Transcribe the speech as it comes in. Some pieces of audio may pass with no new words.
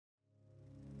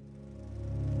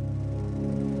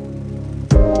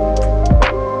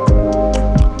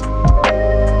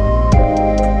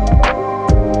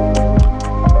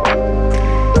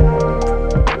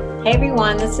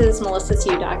This is Melissa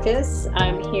Siudakis.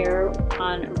 I'm here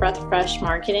on Breath Fresh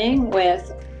Marketing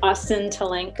with Austin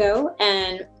Telenko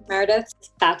and Marideth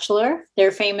Bachelor.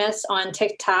 They're famous on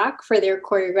TikTok for their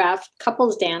choreographed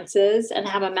couples dances and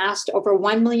have amassed over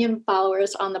 1 million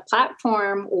followers on the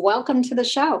platform. Welcome to the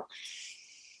show.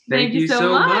 Thank you so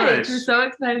much. We're so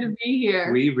excited to be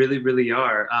here. We really, really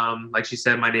are. Like she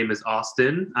said, my name is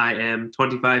Austin. I am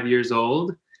 25 years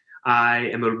old. I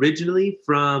am originally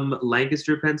from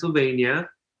Lancaster, Pennsylvania,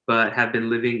 but have been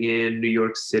living in New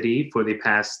York City for the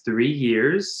past 3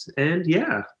 years. And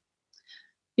yeah,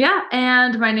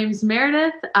 and my name's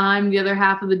Marideth. I'm the other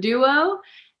half of the duo,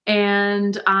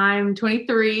 and I'm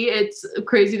 23. It's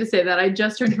crazy to say that. I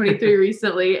just turned 23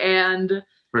 recently, and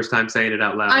first time saying it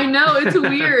out loud. I know, it's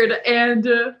weird. And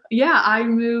I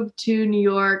moved to New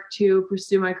York to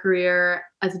pursue my career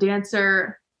as a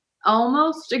dancer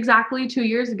almost exactly 2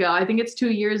 years ago. I think it's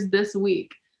 2 years this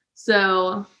week.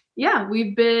 So yeah,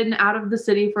 we've been out of the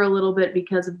city for a little bit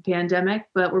because of the pandemic,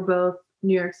 but we're both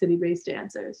New York City based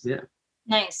dancers. Yeah.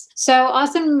 Nice. So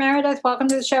Austin and Marideth, welcome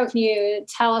to the show. Can you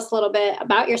tell us a little bit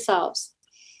about yourselves?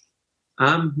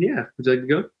 Would you like to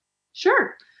go?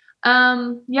 Sure.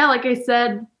 Like I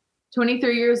said,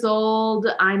 23 years old.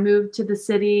 I moved to the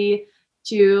city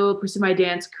to pursue my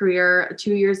dance career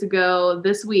 2 years ago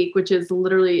this week, which is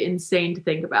literally insane to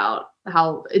think about.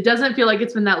 How it doesn't feel like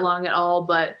it's been that long at all,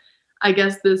 but I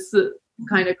guess this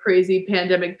kind of crazy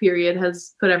pandemic period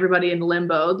has put everybody in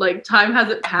limbo. Like, time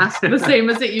hasn't passed the same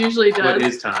as it usually does. What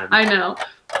is time? I know.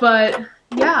 But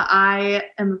yeah, I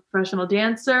am a professional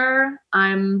dancer.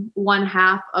 I'm one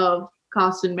half of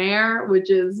Costin Mayer, which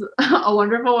is a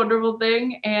wonderful, wonderful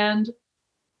thing. And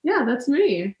yeah, that's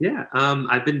me. Yeah.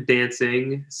 I've been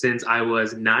dancing since I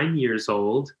was 9 years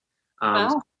old.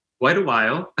 Wow. Quite a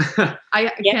while.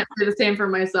 I can't say the same for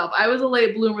myself. I was a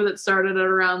late bloomer that started at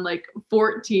around like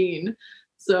 14.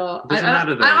 So I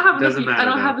don't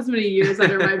have as many years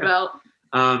under my belt.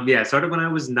 Started when I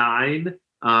was 9,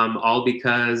 all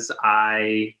because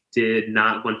I did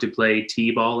not want to play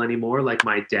t-ball anymore like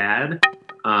my dad.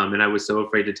 And I was so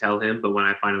afraid to tell him, but when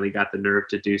I finally got the nerve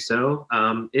to do so,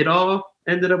 it all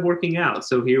ended up working out.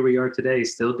 So here we are today,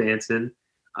 still dancing.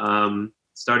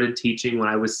 Started teaching when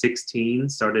I was 16,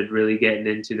 started really getting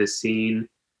into the scene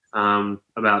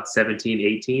about 17,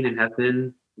 18, and have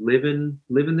been living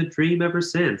the dream ever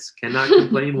since. Cannot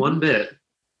complain one bit.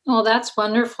 Well, that's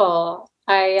wonderful.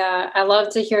 I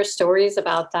love to hear stories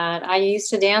about that. I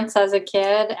used to dance as a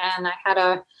kid, and I had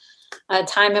a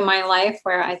time in my life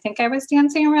where I think I was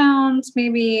dancing around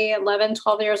maybe 11,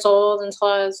 12 years old until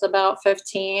I was about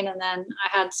 15. And then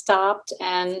I had stopped,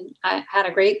 and I had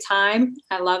a great time.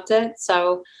 I loved it.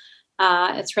 So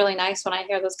it's really nice when I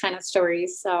hear those kind of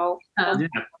stories. So,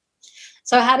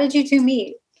 So how did you two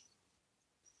meet?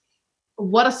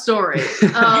 What a story.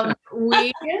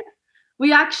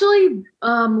 We actually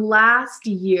last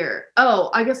year,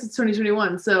 I guess it's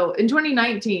 2021. So in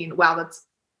 2019, wow, that's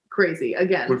crazy.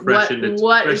 Again, we're fresh into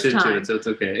it, so it's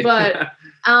okay. But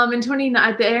at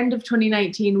the end of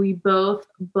 2019, we both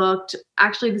booked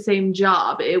actually the same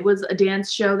job. It was a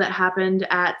dance show that happened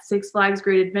at Six Flags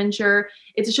Great Adventure.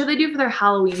 It's a show they do for their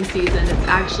Halloween season.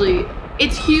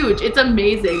 It's huge. It's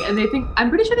amazing. And I'm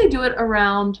pretty sure they do it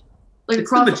around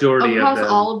across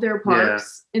all of their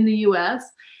parks in the US.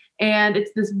 And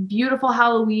it's this beautiful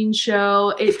Halloween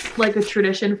show. It's like a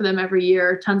tradition for them every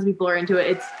year. Tons of people are into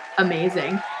it. It's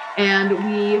amazing. And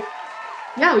we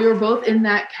were both in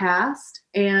that cast,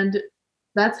 and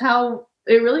that's how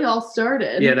it really all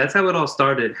started. Yeah, that's how it all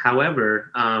started.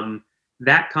 However,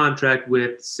 that contract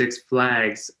with Six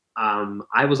Flags,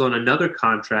 I was on another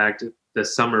contract the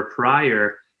summer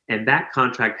prior, and that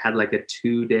contract had like a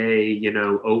 2-day,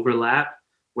 overlap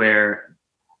where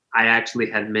I actually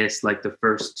had missed like the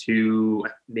first 2,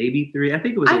 maybe 3. I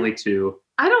think it was only 2.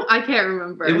 I can't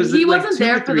remember. He wasn't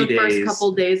there for the first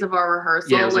couple days of our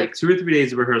rehearsal. Yeah, it was like 2 or 3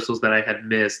 days of rehearsals that I had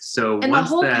missed. So and the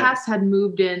whole cast had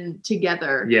moved in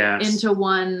together. Into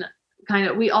one kind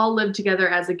of. We all lived together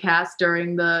as a cast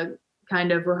during the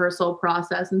kind of rehearsal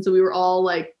process, and so we were all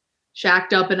like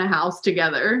shacked up in a house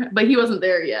together. But he wasn't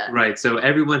there yet. Right. So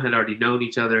everyone had already known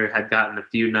each other, had gotten a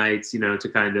few nights, to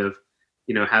kind of,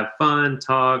 have fun,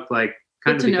 talk, like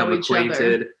kind of become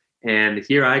acquainted. And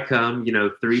here I come,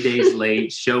 3 days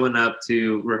late, showing up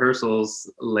to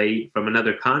rehearsals late from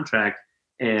another contract.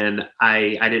 And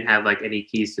I didn't have like any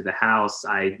keys to the house.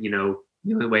 The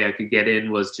only way I could get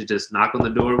in was to just knock on the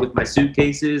door with my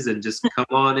suitcases and just come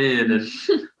on in. And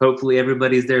hopefully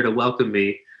everybody's there to welcome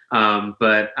me.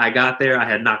 But I got there, I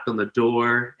had knocked on the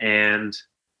door, and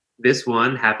this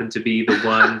one happened to be the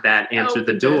one that answered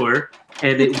the door.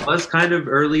 And it was kind of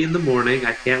early in the morning,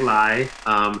 I can't lie.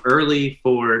 Early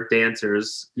for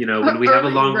dancers. You know, when we have a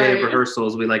long day of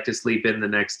rehearsals, we like to sleep in the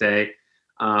next day.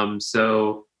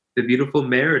 So the beautiful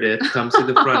Marideth comes to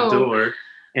the front door,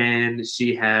 and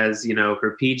she has, you know,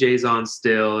 her PJs on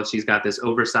still. She's got this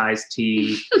oversized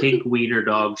tee, pink wiener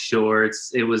dog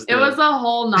shorts. It was a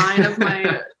whole 9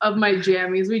 of my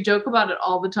jammies. We joke about it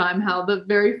all the time, how the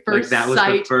very first that was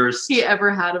sight the first he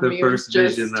ever had of me the was first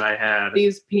just vision that I had.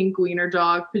 these pink wiener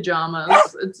dog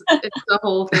pajamas. It's the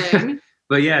whole thing.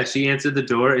 But yeah, she answered the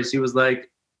door and she was like,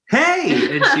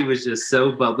 "Hey!" And she was just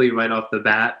so bubbly right off the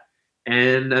bat.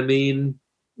 And I mean,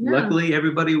 luckily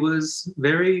everybody was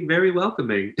very, very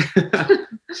welcoming.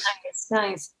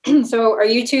 Nice. So are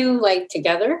you two like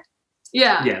together?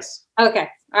 Yeah. Yes. Okay.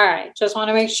 All right. Just want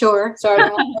to make sure so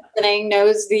everyone listening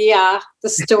knows the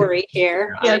story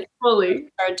here. Yeah, fully.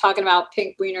 Started talking about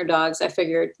pink wiener dogs. I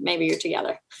figured maybe you're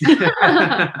together.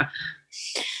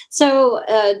 So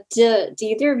do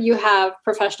either of you have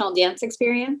professional dance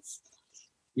experience?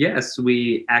 Yes,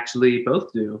 we actually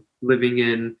both do. Living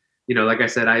in, you know, like I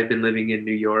said, I've been living in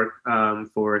New York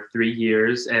for 3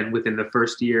 years. And within the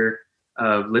first year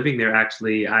of living there,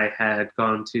 actually, I had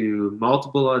gone to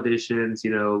multiple auditions, you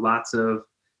know, lots of,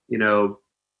 you know,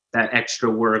 that extra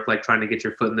work, like trying to get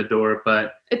your foot in the door.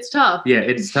 But it's tough. Yeah,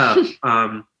 it's tough.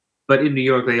 But in New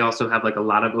York, they also have like a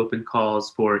lot of open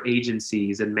calls for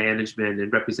agencies and management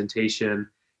and representation.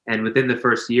 And within the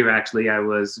first year, actually, I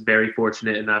was very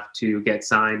fortunate enough to get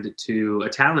signed to a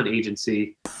talent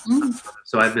agency.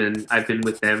 So I've been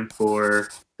with them for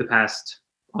the past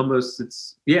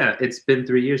it's been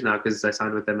 3 years now because I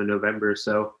signed with them in November.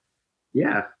 So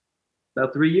yeah,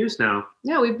 about 3 years now.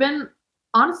 Yeah, we've been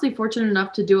honestly fortunate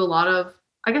enough to do a lot of,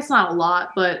 I guess not a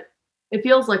lot, but it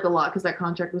feels like a lot because that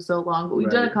contract was so long. But we've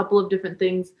done a couple of different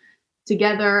things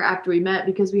together after we met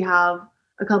because we have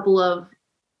a couple of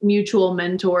mutual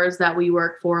mentors that we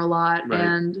work for a lot. Right.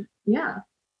 And yeah.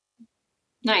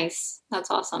 Nice. That's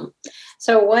awesome.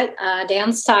 So what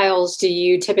dance styles do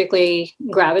you typically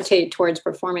gravitate towards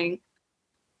performing?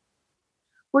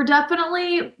 We're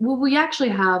definitely, we actually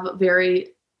have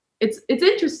it's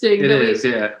interesting. It is,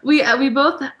 yeah. We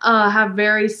both have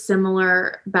very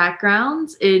similar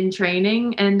backgrounds in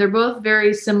training, and they're both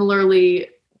very similarly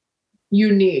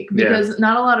unique because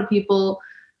not a lot of people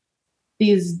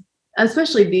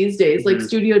especially these days, like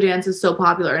studio dance is so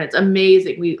popular and it's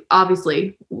amazing. We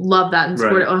obviously love that and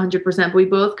support it 100%. But we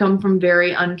both come from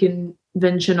very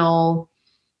unconventional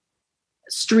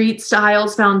street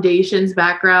styles, foundations,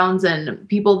 backgrounds, and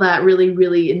people that really,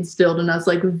 really instilled in us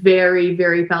like very,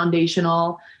 very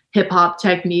foundational hip hop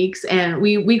techniques. And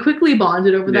we quickly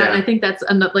bonded over that. And I think that's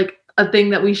a thing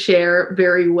that we share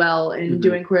very well in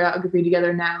doing choreography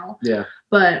together now. Yeah.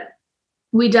 But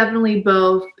we definitely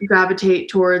both gravitate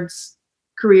towards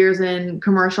careers in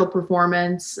commercial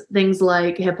performance, things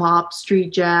like hip hop,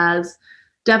 street jazz,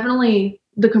 definitely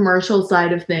the commercial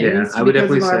side of things. Yeah, I would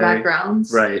definitely say our say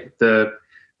backgrounds. Right. The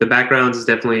backgrounds is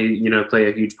definitely, you know, play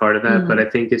a huge part of that. But I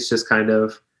think it's just I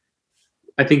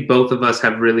think both of us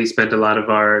have really spent a lot of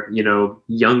our, you know,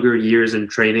 younger years in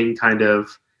training kind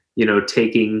of, you know,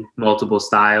 taking multiple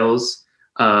styles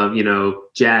of, you know,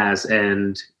 jazz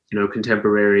and, you know,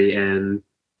 contemporary and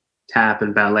tap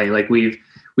and ballet. Like we've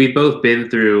both been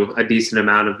through a decent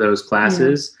amount of those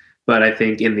classes, but I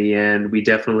think in the end we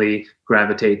definitely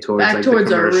gravitate towards the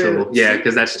commercial. Our roots. Yeah,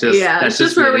 because that's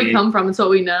just where really, we come from. It's what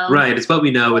we know. Right. It's what we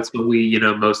know. It's what we, you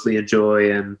know, mostly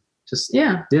enjoy and just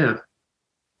yeah.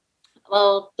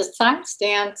 Well, besides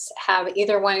dance, have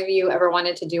either one of you ever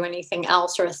wanted to do anything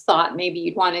else or thought maybe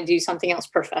you'd want to do something else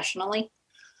professionally?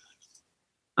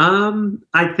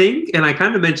 I think, and I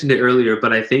kind of mentioned it earlier,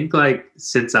 but I think like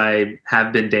since I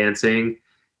have been dancing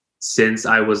since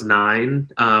I was 9,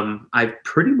 I've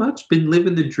pretty much been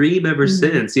living the dream ever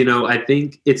since. You know, I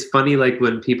think it's funny, like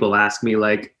when people ask me,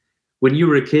 like, when you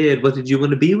were a kid, what did you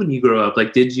want to be when you grow up?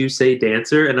 Like, did you say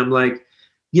dancer? And I'm like,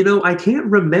 you know, I can't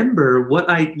remember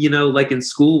what you know, like in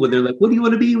school when they're like, what do you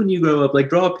want to be when you grow up? Like,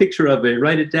 draw a picture of it,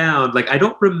 write it down. Like, I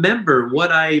don't remember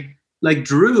what I like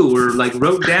drew or like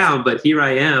wrote down, but here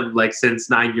I am, like since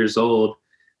 9 years old,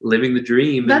 living the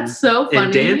dream. That's so funny.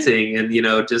 And dancing and, you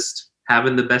know, just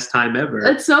having the best time ever.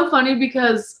 It's so funny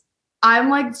because I'm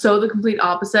like so the complete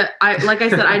opposite. Like I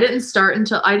said, I didn't start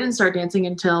dancing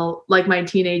until like my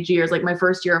teenage years, like my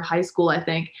first year of high school, I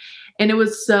think. And it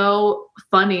was so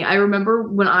funny. I remember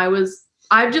when I'm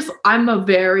a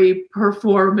very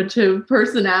performative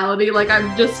personality. Like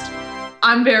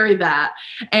I'm very that.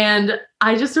 And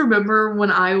I just remember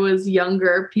when I was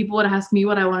younger, people would ask me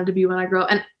what I wanted to be when I grow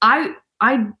up. And I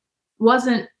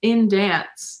wasn't in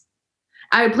dance.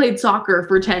 I played soccer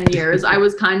for 10 years. I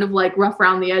was kind of like rough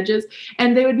around the edges.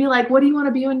 And they would be like, what do you want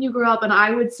to be when you grow up? And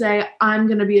I would say, I'm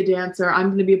going to be a dancer. I'm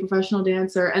going to be a professional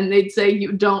dancer. And they'd say,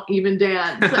 you don't even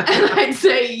dance. And I'd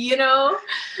say,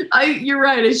 you're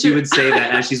right. She would say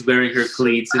that as she's wearing her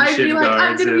cleats and I'd be like,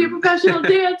 I'm going to be a and professional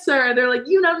dancer. And they're like,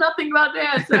 you know nothing about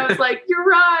dance. And I was like, you're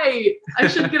right. I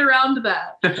should get around to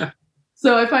that.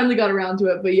 So I finally got around to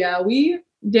it. But yeah,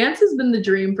 dance has been the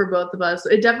dream for both of us.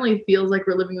 It definitely feels like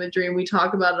we're living the dream. We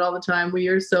talk about it all the time. We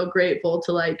are so grateful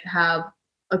to like have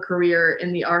a career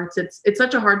in the arts. It's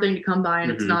such a hard thing to come by,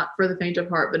 and it's not for the faint of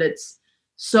heart, but it's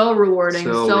so rewarding,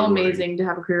 so amazing to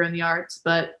have a career in the arts.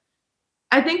 But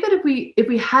I think that if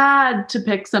we had to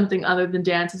pick something other than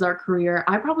dance as our career,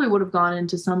 I probably would have gone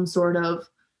into some sort of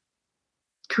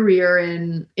career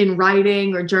in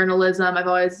writing or journalism. I've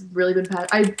always really been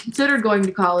I considered going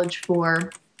to college for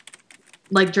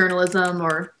like journalism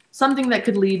or something that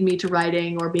could lead me to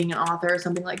writing or being an author or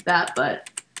something like that. But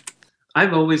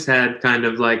I've always had kind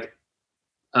of like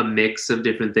a mix of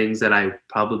different things that I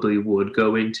probably would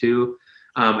go into.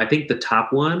 I think the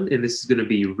top one, and this is going to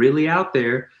be really out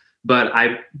there, but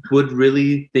I would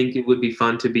really think it would be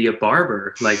fun to be a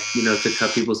barber, like, to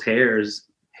cut people's hairs.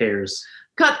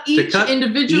 Cut each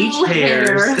individual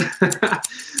hair.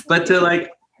 But to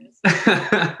like...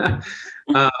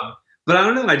 But I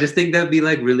don't know. I just think that'd be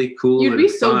like really cool. You'd be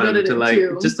so good at it like,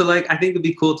 too. Just to like, I think it'd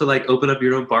be cool to like open up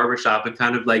your own barbershop and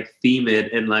kind of like theme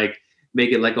it and like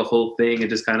make it like a whole thing and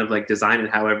just kind of like design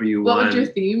it however you want. What would your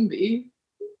theme be?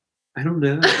 I don't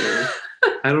know.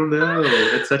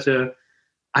 That's such a...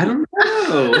 I don't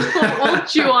know. We'll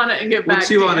chew on it and get back. We'll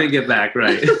chew on it and get back,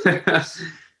 right.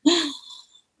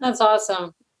 That's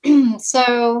awesome.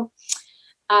 So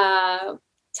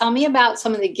tell me about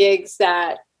some of the gigs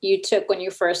that you took when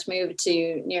you first moved to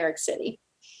New York City.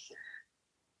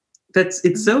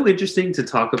 It's so interesting to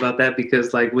talk about that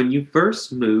because like when you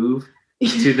first move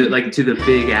to the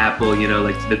Big Apple,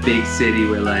 like to the big city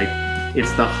where like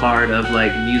it's the heart of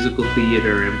like musical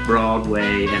theater and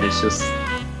Broadway, and it's just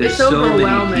there's so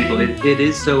many people. It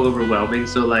is so overwhelming.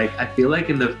 So like I feel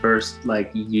like in the first like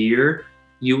year,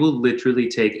 you will literally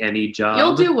take any job.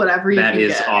 You'll do whatever that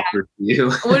is offered to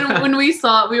you. when we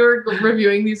were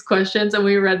reviewing these questions and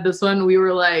we read this one, we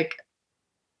were like,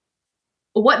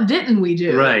 what didn't we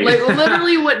do? Right. Like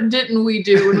literally what didn't we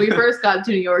do when we first got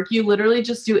to New York? You literally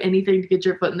just do anything to get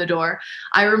your foot in the door.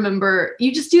 I remember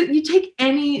you take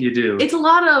any. You do. It's a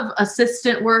lot of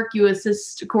assistant work. You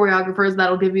assist choreographers.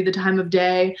 That'll give you the time of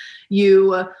day.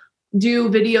 You do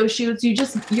video shoots.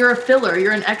 You're a filler.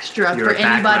 You're an extra for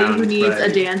anybody who needs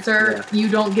a dancer. Yeah. You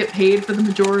don't get paid for the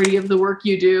majority of the work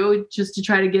you do, just to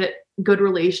try to get good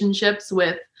relationships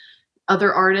with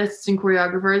other artists and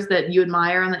choreographers that you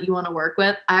admire and that you want to work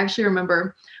with. I actually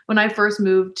remember when I first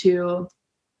moved to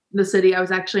the city, I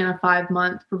was actually in a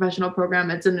 5-month professional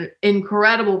program. It's an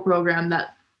incredible program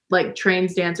that like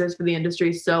trains dancers for the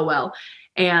industry so well.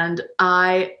 And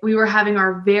we were having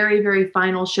our very, very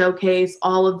final showcase,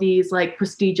 all of these like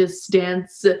prestigious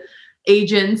dance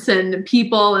agents and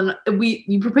people. And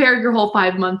you prepared your whole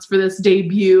 5 months for this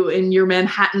debut in your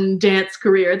Manhattan dance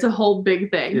career. It's a whole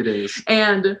big thing. It is.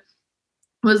 And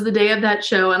it was the day of that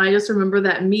show. And I just remember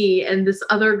that me and this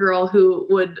other girl who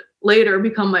would later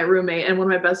become my roommate and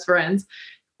one of my best friends,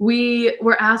 we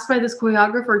were asked by this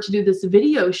choreographer to do this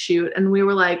video shoot. And we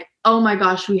were like, oh my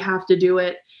gosh, we have to do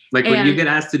it. Like when you get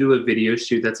asked to do a video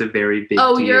shoot, that's a very big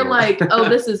deal. You're like, oh,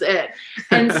 this is it.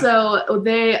 And so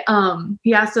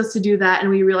he asked us to do that. And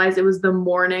we realized it was the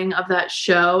morning of that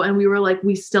show. And we were like,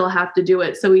 we still have to do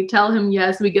it. So we tell him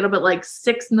yes. We get up at like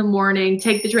 6 a.m,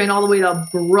 take the train all the way to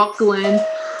Brooklyn,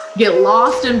 get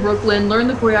lost in Brooklyn, learn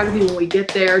the choreography when we get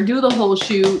there, do the whole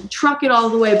shoot, truck it all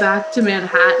the way back to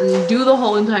Manhattan, do the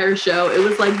whole entire show. It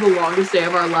was like the longest day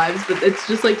of our lives, but it's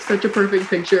just like such a perfect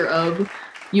picture of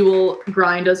you will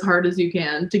grind as hard as you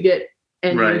can to get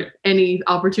any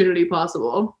opportunity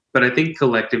possible. But I think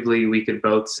collectively we could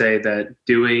both say that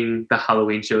doing the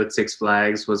Halloween show at Six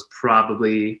Flags was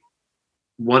probably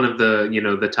one of the,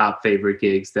 the top favorite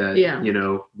gigs that,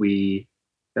 we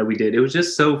did. It was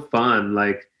just so fun.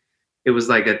 Like it was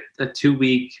like a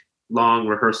 2-week long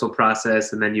rehearsal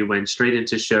process. And then you went straight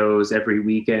into shows every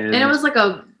weekend. And it was like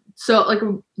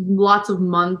lots of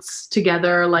months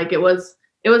together. Like it was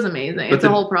amazing. It's a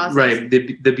whole process. Right.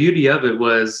 The beauty of it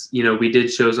was, we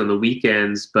did shows on the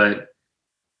weekends, but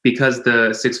because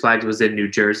the Six Flags was in New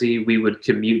Jersey, we would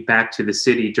commute back to the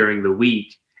city during the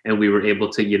week, and we were able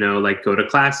to, like go to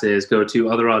classes, go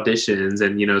to other auditions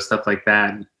and, stuff like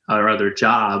that, or other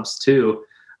jobs too.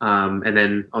 And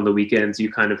then on the weekends,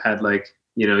 you kind of had like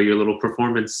your little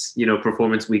performance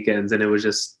weekends, and it was a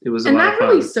lot And of that fun.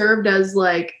 really served as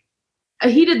like,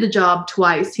 he did the job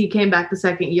twice. He came back the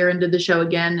second year and did the show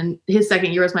again, and his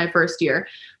second year was my first year.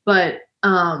 But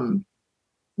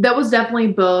that was definitely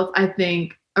both, I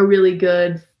think, a really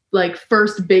good like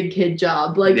first big kid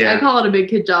job. Like I call it a big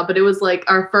kid job, but it was like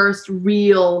our first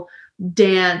real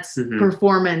dance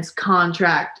performance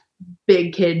contract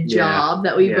big kid job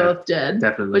that we both did,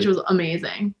 definitely, which was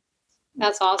amazing.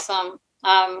 That's awesome.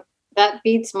 That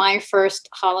beats my first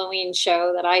Halloween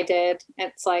show that I did.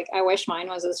 It's like, I wish mine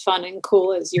was as fun and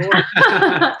cool as yours.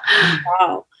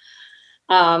 Wow.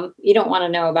 You don't want to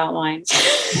know about mine.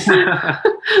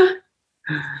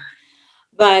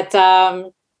 But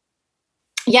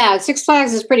yeah, Six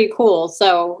Flags is pretty cool.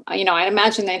 So, I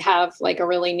imagine they'd have like a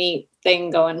really neat thing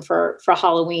going for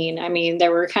Halloween. I mean, they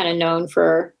were kind of known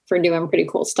for doing pretty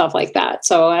cool stuff like that.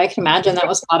 So I can imagine that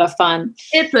was a lot of fun.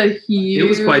 It's a huge It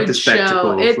was quite the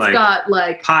spectacle. Show. It's like, got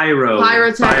like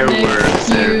pyrotechnics, fireworks,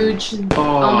 huge.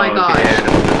 Oh my god!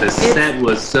 The set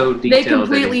was so detailed. They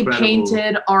completely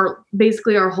painted our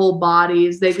whole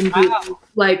bodies. They completely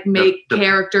like make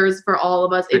characters for all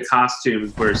of us. The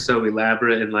costumes were so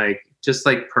elaborate and like just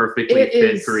like perfectly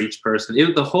fit for each person.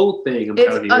 The whole thing. I'm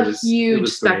telling you, it was a huge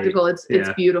spectacle.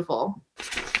 It's beautiful.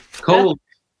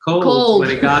 Cold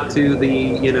when it got to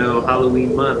the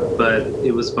Halloween month, but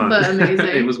it was fun. But amazing.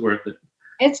 It was worth it.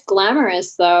 It's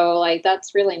glamorous though. Like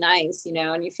that's really nice,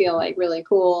 and you feel like really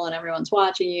cool, and everyone's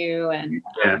watching you, and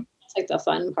it's like the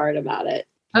fun part about it.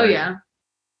 Oh yeah.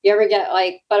 You ever get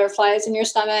like butterflies in your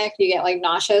stomach? You get like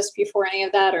nauseous before any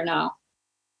of that, or no?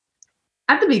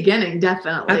 At the beginning,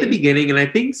 definitely. At the beginning, and I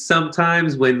think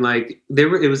sometimes when like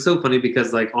it was so funny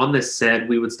because like on the set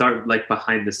we would start like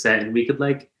behind the set, and we could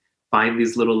like find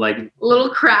these little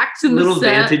cracks in little the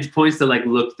set. vantage points to like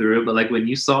look through. But like when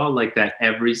you saw like that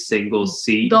every single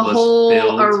seat, the was whole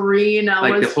filled, arena,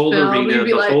 like was the whole filled. arena,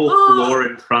 the like, whole floor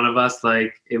in front of us,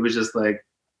 like it was just like,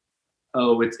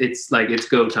 oh, it's like it's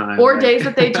go time. Or days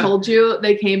that they told you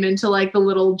they came into like the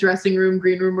little dressing room,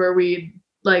 green room where we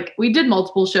did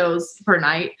multiple shows per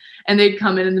night, and they'd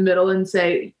come in the middle and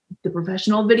say, the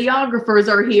professional videographers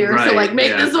are here, so like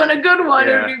make this one a good one,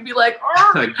 and we'd be like,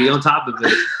 like be on top of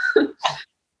it.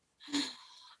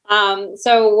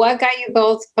 So what got you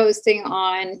both posting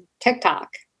on TikTok?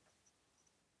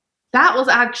 That was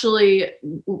actually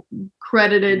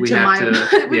credited to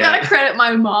my. We gotta credit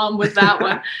my mom with that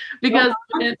one because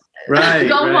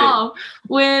mom.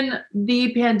 When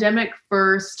the pandemic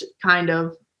first kind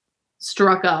of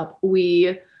struck up,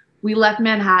 we left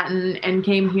Manhattan and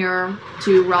came here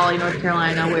to Raleigh, North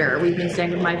Carolina, where we've been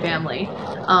staying with my family.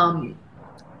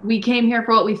 We came here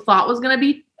for what we thought was going to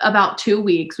be about 2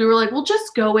 weeks. We were like, we'll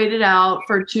just go wait it out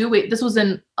for 2 weeks. This was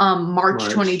in March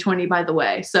 2020, by the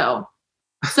way. So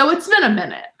it's been a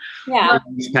minute. Yeah.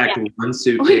 We packed one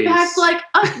suitcase. We packed like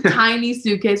a tiny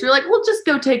suitcase. We were like, we'll just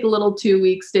go take a little 2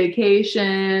 week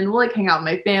staycation. We'll like hang out with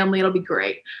my family. It'll be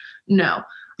great. No.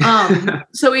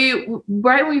 So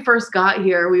right when we first got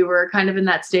here, we were kind of in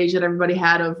that stage that everybody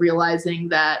had of realizing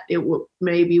that it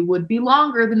maybe would be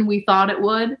longer than we thought it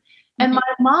would. And my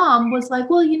mom was like,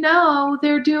 well,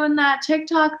 they're doing that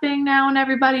TikTok thing now and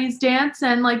everybody's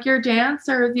dancing. Like, you're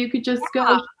dancers. You could just go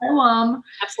show them.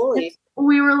 Absolutely. And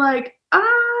we were like, all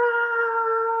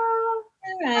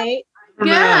right.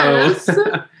 Yes.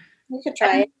 We could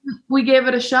try it. We gave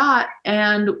it a shot,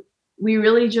 and we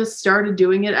really just started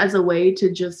doing it as a way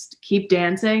to just keep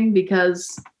dancing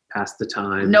because pass the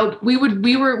time. Nope. We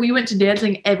went to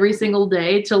dancing every single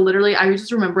day till literally, I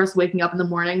just remember us waking up in the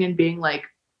morning and being like,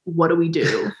 what do we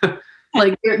do?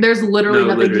 Like there's literally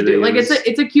nothing to do. Like it's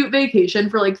a cute vacation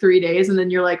for like 3 days. And then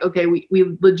you're like, okay, we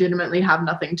legitimately have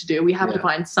nothing to do. We have to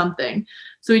find something.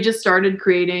 So we just started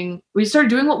doing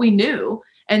what we knew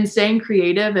and staying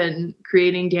creative and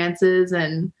creating dances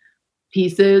and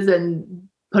pieces and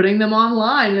putting them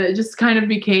online. And it just kind of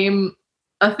became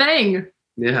a thing.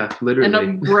 Yeah, literally. And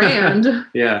a brand.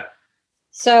 Yeah.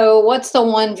 So what's the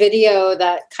one video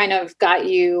that kind of got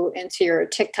you into your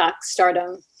TikTok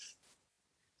stardom?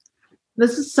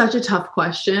 This is such a tough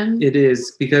question. It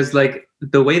is, because like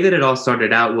the way that it all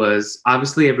started out was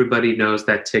obviously everybody knows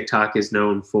that TikTok is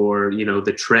known for,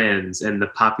 the trends and the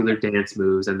popular dance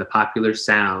moves and the popular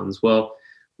sounds. Well,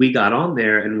 we got on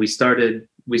there and we started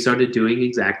doing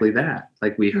exactly that.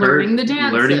 Like we heard learning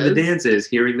the dances,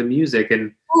 hearing the music,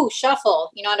 and shuffle.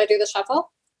 You know how to do the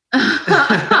shuffle?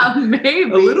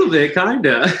 Maybe a little bit, kind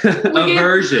of a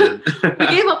version. We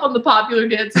gave up on the popular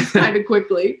dances kind of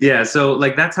quickly. Yeah, so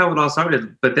like that's how it all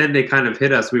started. But then they kind of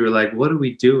hit us. We were like, what are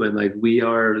we doing? Like we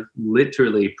are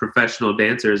literally professional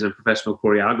dancers and professional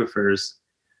choreographers.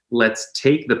 let's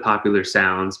take the popular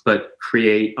sounds, but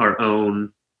create our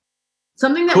own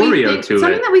something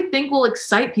that we think will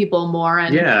excite people more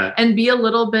and be a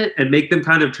little bit and make them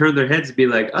kind of turn their heads and be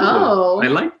like, oh, I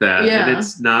like that. Yeah. And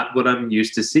it's not what I'm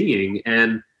used to seeing.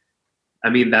 And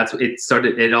I mean,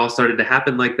 it all started to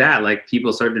happen like that. Like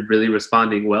people started really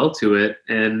responding well to it.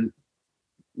 And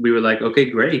we were like, okay,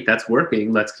 great. That's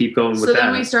working. Let's keep going with that. So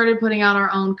then we started putting out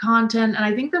our own content. And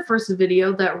I think the first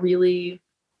video that really,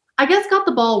 I guess, got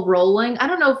the ball rolling. I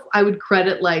don't know if I would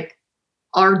credit like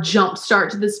our jump start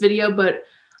to this video, but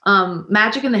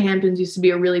Magic in the Hamptons used to be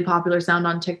a really popular sound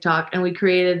on TikTok, and we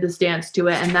created this dance to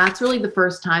it. And that's really the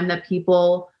first time that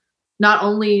people not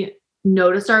only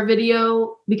noticed our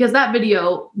video, because that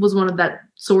video was one of that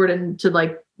soared into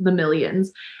like the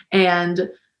millions, and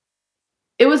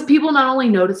it was people not only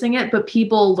noticing it, but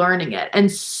people learning it. And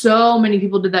so many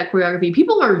people did that choreography.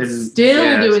 People are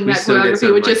still doing that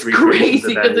choreography, which is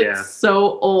crazy because it's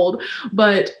so old.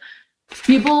 But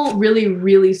people really,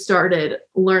 really started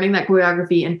learning that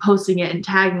choreography and posting it and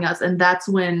tagging us. And that's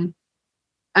when,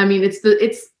 I mean,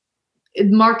 it's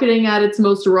marketing at its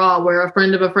most raw, where a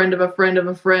friend of a friend of a friend of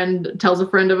a friend tells a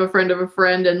friend of a friend of a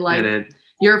friend, and like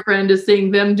your friend is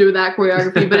seeing them do that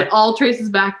choreography, but it all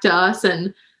traces back to us.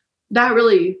 And that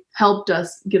really helped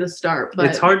us get a start. But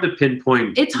it's hard to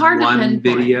pinpoint one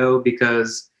video,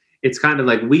 because it's kind of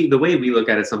like the way we look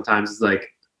at it sometimes is like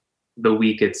the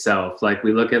week itself. Like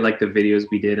we look at like the videos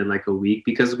we did in like a week,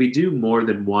 because we do more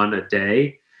than one a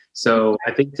day. So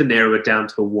I think to narrow it down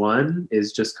to one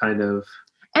is just kind of.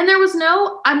 And there was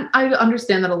I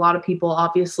understand that a lot of people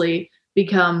obviously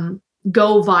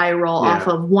go viral off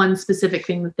of one specific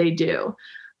thing that they do,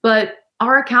 but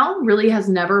our account really has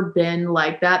never been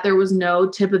like that. There was no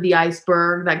tip of the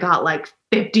iceberg that got like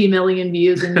 50 million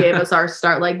views and gave us our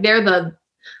start. Like they're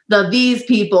these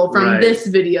people from this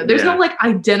video. There's no like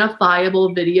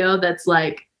identifiable video that's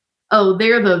like, oh,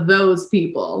 they're those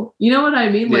people. You know what I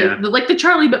mean? Like the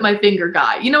Charlie bit my finger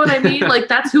guy. You know what I mean? Like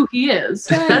that's who he is.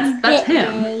 That's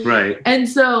him. Right. And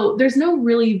so there's no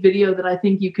really video that I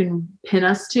think you can pin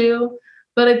us to,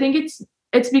 but I think it's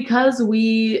because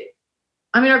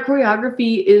our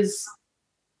choreography is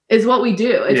what we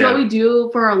do. It's what we do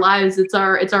for our lives. It's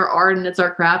our art and it's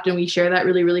our craft, and we share that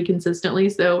really, really consistently.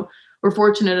 So we're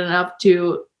fortunate enough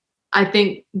to, I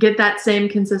think, get that same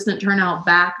consistent turnout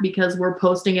back because we're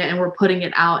posting it and we're putting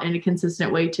it out in a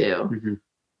consistent way too. Mm-hmm.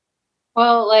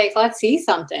 Well, like, let's see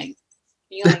something.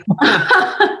 Like,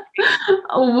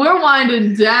 we're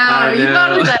winding down. You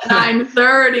thought it was at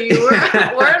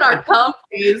 9:30. We're in our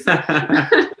comfies.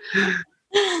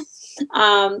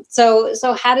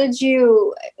 So how do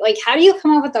you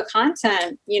come up with the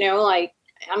content? Like,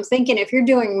 I'm thinking if you're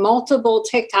doing multiple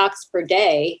TikToks per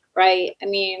day, right? I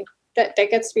mean, that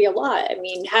gets to be a lot. I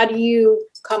mean, how do you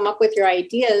come up with your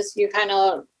ideas? You kind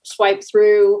of swipe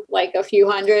through like a few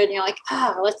hundred and you're like,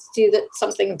 let's do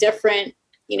something different,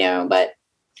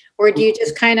 or do you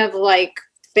just kind of like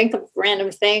think of random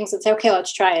things and say, okay,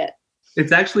 let's try it?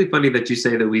 It's actually funny that you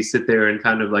say that we sit there and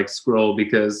kind of like scroll,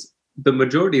 because the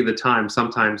majority of the time,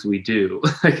 sometimes we do.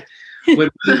 Like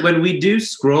when we do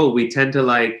scroll, we tend to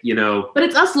like, But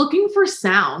it's us looking for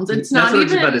sounds. It's not even.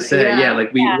 That's what I was about to say. Yeah,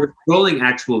 like we're scrolling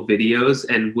actual videos,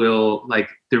 and we'll like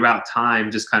throughout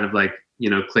time just kind of like,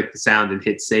 click the sound and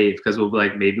hit save, because we'll be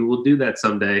like, maybe we'll do that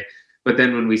someday. But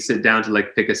then when we sit down to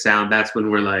like pick a sound, that's when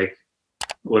we're like,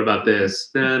 what about this?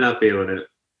 Nah, not feeling it.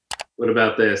 What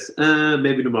about this?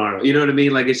 Maybe tomorrow. You know what I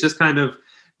mean? Like it's just kind of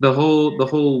the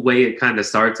whole way it kind of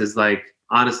starts is like,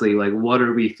 honestly, like what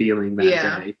are we feeling that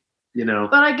day?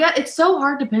 But I get it's so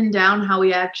hard to pin down how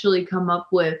we actually come up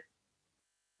with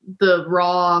the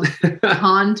raw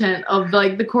content of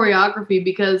like the choreography,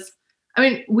 because I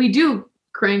mean, we do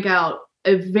crank out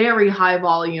a very high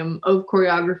volume of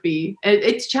choreography.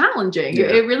 It's challenging. Yeah.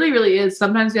 It really, really is.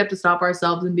 Sometimes we have to stop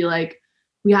ourselves and be like,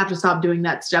 we have to stop doing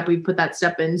that step. We put that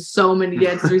step in so many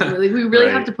dances recently. Like, we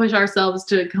really have to push ourselves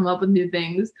to come up with new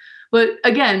things. But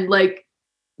again, like,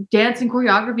 dance and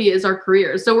choreography is our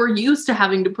career. So we're used to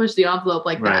having to push the envelope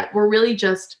like that. We're really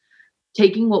just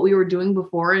taking what we were doing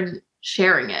before and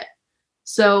sharing it.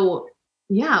 So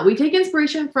yeah, we take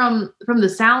inspiration from the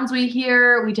sounds we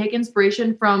hear. We take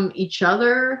inspiration from each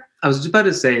other. I was just about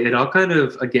to say, it all kind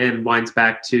of, again, winds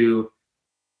back to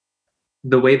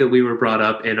the way that we were brought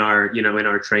up in our, in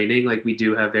our training. Like we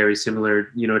do have very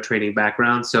similar, training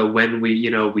backgrounds. So when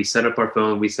we set up our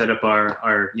phone, we set up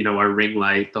our ring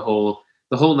light, the whole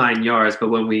 9 yards. But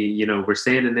when we're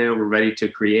standing there, we're ready to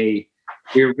create,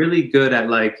 we're really good at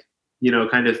like,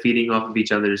 kind of feeding off of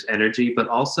each other's energy. But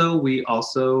also we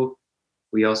also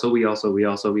are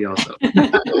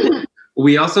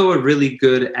really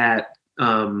good at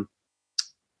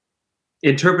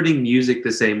interpreting music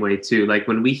the same way too. Like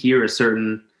when we hear a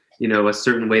certain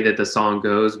way that the song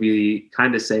goes, we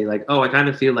kind of say like, oh, I kind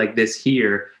of feel like this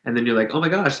here. And then you're like, oh my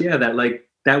gosh, yeah,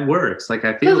 that works. Like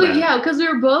I feel that. Yeah, because we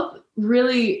were both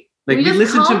really like we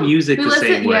listen to music the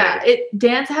same way. Yeah,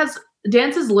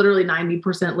 dance is literally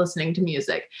 90% listening to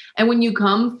music. And when you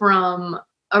come from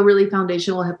a really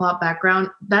foundational hip hop background,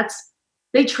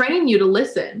 they train you to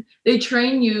listen. They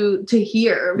train you to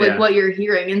hear like what you're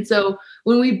hearing. And so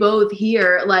when we both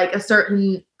hear like a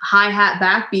certain hi-hat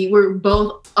backbeat, we're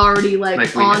both already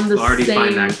like on the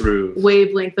same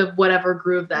wavelength of whatever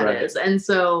groove that is. And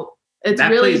so it's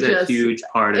really plays a huge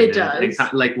part in it. Does.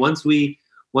 And like once we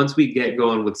get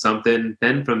going with something,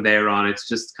 then from there on, it's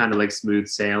just kind of like smooth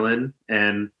sailing.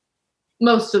 And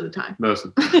most of the time.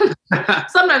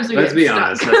 Sometimes we Let's be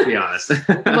honest.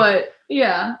 But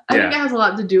yeah, I think it has a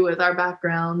lot to do with our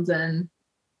backgrounds, and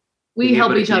we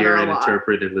help each other a lot.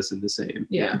 Interpret and listen the same.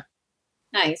 Yeah.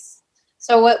 Nice.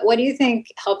 So what do you think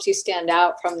helps you stand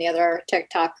out from the other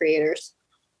TikTok creators?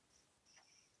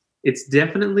 It's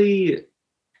definitely...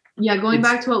 going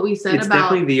back to what we said it's about... It's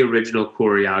definitely the original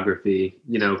choreography,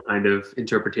 kind of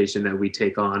interpretation that we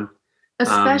take on.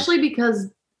 Especially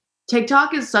because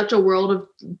TikTok is such a world of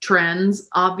trends.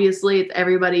 Obviously, it's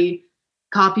everybody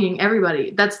copying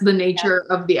everybody. That's the nature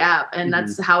of the app, and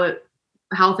that's how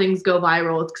things go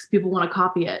viral. It's because people want to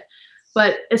copy it.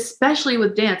 But especially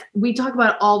with dance, we talk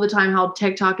about all the time how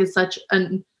TikTok is such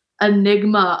an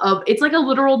enigma of, it's like a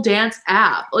literal dance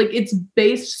app. Like it's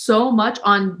based so much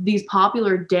on these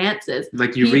popular dances.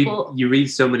 Like you read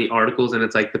so many articles and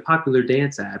it's like the popular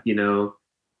dance app,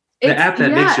 the app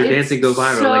that makes your dancing go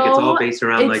viral. Like it's all based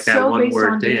around like that one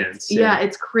word dance. Yeah,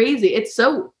 it's crazy. It's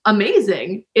so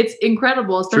amazing. It's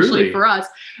incredible, especially for us.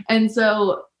 And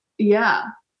so,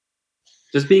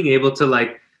 just being able to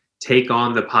like take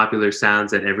on the popular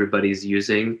sounds that everybody's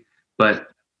using, but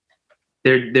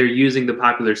they're using the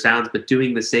popular sounds, but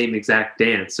doing the same exact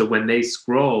dance. So when they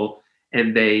scroll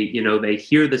and they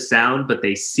hear the sound, but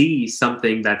they see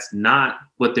something that's not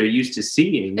what they're used to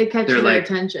seeing, it catches their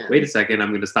attention. Wait a second, I'm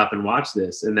going to stop and watch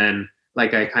this. And then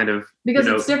like I kind of... Because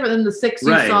it's different than the 6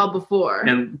 you saw before.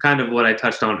 And kind of what I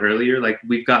touched on earlier, like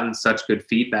we've gotten such good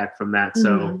feedback from that.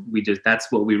 So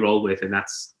that's what we roll with. And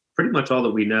that's pretty much all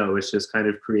that we know. It's just kind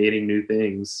of creating new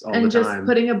things all the time. And just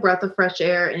putting a breath of fresh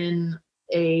air in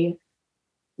a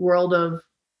world of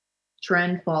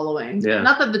trend following. Yeah.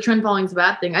 Not that the trend following is a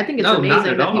bad thing. I think it's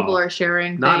amazing that people are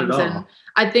sharing things. And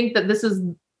I think that this is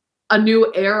a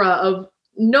new era of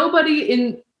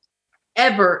nobody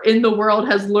ever in the world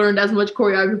has learned as much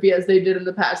choreography as they did in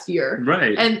the past year.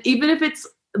 Right. And even if it's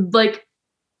like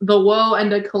the whoa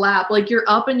and a clap, like you're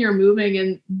up and you're moving,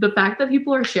 and the fact that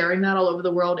people are sharing that all over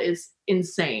the world is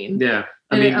insane. Yeah.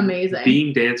 I mean, amazing.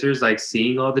 Being dancers, like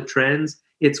seeing all the trends,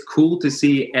 it's cool to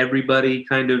see everybody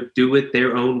kind of do it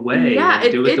their own way. Yeah,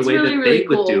 and do it the way really, that really they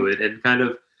would do it, and kind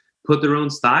of put their own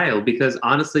style, because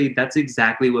honestly, that's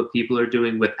exactly what people are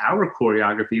doing with our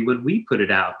choreography when we put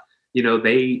it out.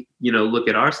 They, look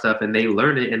at our stuff and they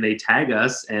learn it and they tag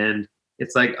us, and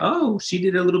it's like, oh, she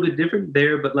did a little bit different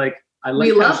there, but like, I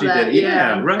like how she did it.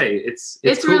 Yeah, right. It's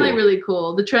cool. Really, really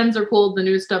cool. The trends are cool. The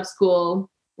new stuff's cool.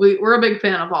 We're a big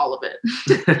fan of all of it.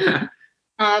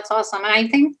 That's awesome. And I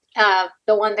think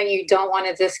the one thing you don't want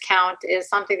to discount is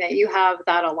something that you have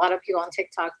that a lot of people on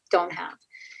TikTok don't have.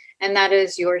 And that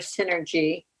is your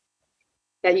synergy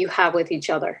that you have with each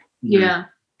other. Yeah.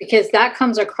 Because that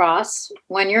comes across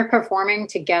when you're performing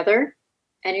together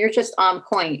and you're just on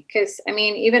point. Because, I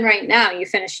mean, even right now, you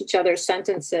finish each other's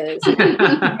sentences.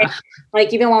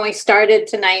 Like, even when we started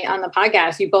tonight on the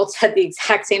podcast, you both said the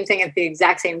exact same thing at the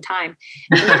exact same time.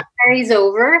 And that carries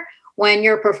over when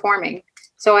you're performing.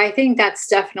 So I think that's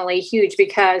definitely huge,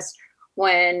 because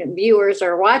when viewers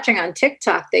are watching on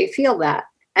TikTok, they feel that.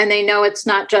 And they know it's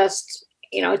not just,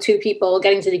 two people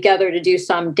getting together to do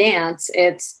some dance.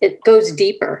 It goes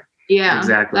deeper. Yeah,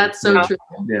 exactly. That's so true.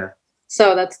 Yeah.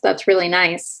 So that's really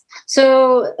nice.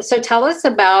 So tell us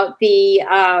about the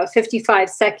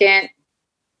 55-second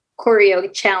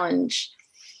choreo challenge.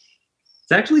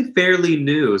 It's actually fairly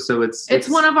new. So it's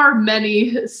one of our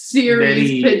many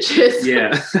series pitches.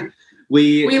 Yeah.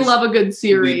 We love a good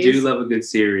series. We do love a good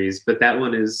series, but that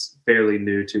one is fairly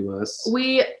new to us.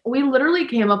 We literally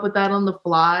came up with that on the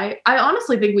fly. I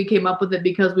honestly think we came up with it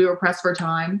because we were pressed for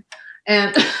time.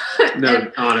 And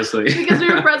honestly. Because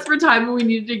we were pressed for time and we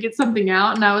needed to get something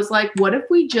out. And I was like, what if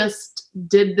we just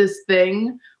did this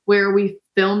thing where we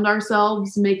filmed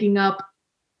ourselves making up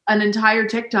an entire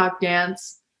TikTok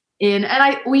dance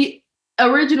we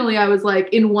originally I was like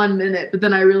in 1 minute, but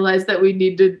then I realized that we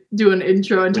need to do an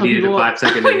intro and tell We needed people a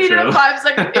 5-second we needed a intro.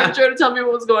 5-second intro to tell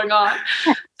people what's going on.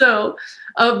 So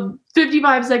a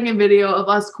 55-second video of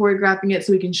us choreographing it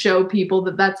so we can show people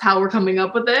that that's how we're coming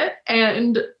up with it.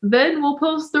 And then we'll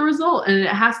post the result, and it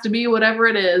has to be whatever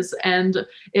it is. And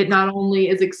it not only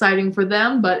is exciting for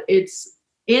them, but it's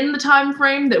in the time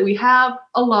frame that we have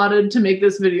allotted to make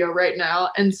this video right now.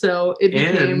 And so it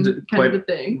became kind of a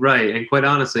thing. Right. And quite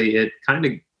honestly, it kind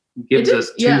of gives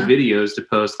us 2 videos to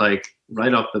post like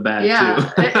right off the bat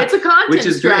too. It's a content which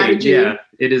is strategy. Great. Yeah,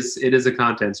 it is a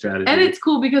content strategy. And it's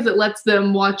cool because it lets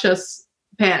them watch us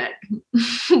panic,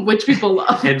 which people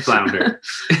love. And flounder.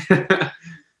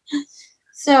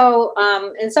 So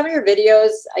in some of your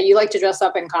videos, you like to dress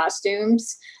up in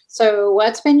costumes. So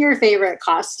what's been your favorite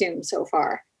costume so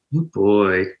far? Oh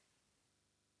boy.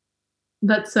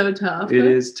 That's so tough. It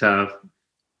is tough.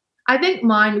 I think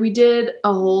mine, we did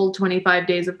a whole 25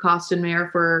 days of costume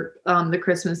for the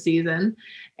Christmas season.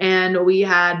 And we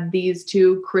had these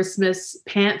 2 Christmas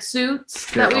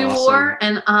pantsuits that we wore.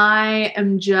 And I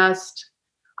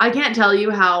can't tell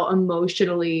you how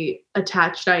emotionally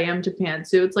attached I am to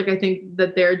pantsuits. Like, I think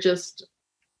that they're just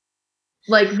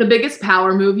like the biggest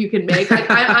power move you can make.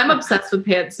 I'm obsessed with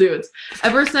pantsuits.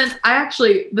 Ever since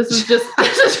this is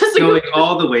just going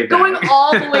all the way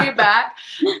back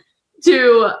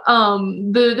to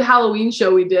the Halloween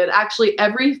show we did. Actually,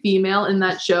 every female in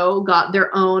that show got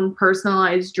their own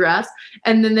personalized dress.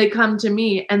 And then they come to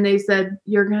me and they said,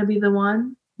 "You're going to be the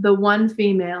one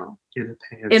female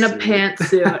in a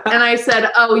pantsuit." And I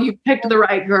said, "Oh, you picked the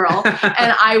right girl."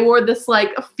 And I wore this like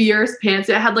fierce pantsuit.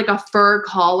 It had like a fur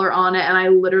collar on it, and I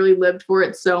literally lived for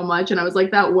it so much. And I was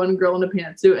like that one girl in a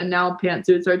pantsuit. And now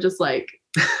pantsuits are just like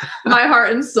my heart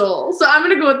and soul. So I'm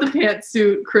gonna go with the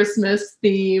pantsuit Christmas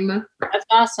theme. That's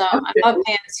awesome. I love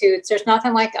pantsuits. There's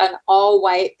nothing like an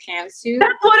all-white pantsuit.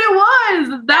 That's what it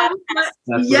was.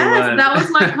 That was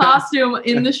my costume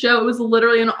in the show. It was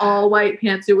literally an all-white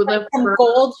pantsuit with like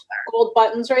gold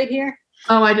buttons right here.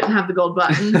 Oh, I didn't have the gold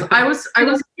buttons. I was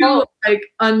too like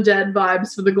undead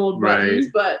vibes for the gold buttons,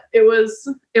 but it was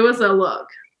a look,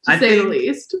 to say the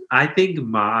least. I think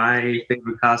my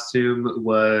favorite costume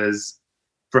was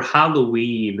for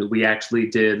Halloween. We actually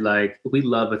did we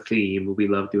love a theme. We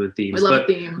love doing themes. We love a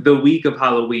theme. The week of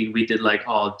Halloween, we did like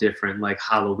all different like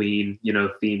Halloween,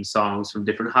 theme songs from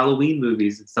different Halloween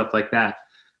movies and stuff like that.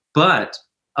 But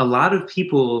a lot of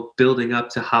people building up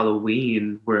to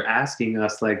Halloween were asking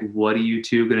us like, what are you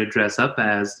 2 going to dress up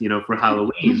as, for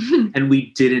Halloween? And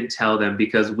we didn't tell them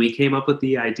because we came up with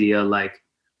the idea like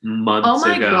months ago. Oh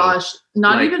my gosh,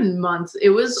 not even months. It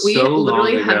was, we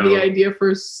literally had the idea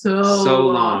for so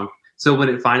long. So when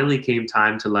it finally came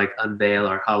time to like unveil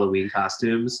our Halloween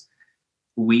costumes,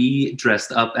 we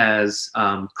dressed up as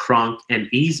Kronk and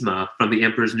Yzma from The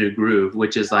Emperor's New Groove,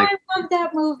 which is like, I love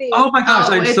that movie. Oh my gosh,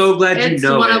 I'm so glad you know it. It's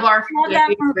one of our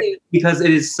movie. Because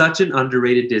it is such an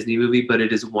underrated Disney movie, but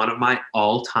it is one of my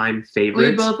all-time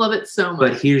favorites. We both love it so much.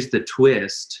 But here's the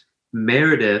twist.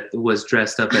 Meredith was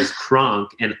dressed up as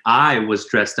Kronk and I was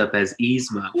dressed up as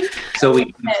Yzma. So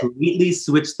we completely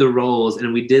switched the roles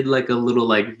and we did like a little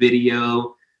like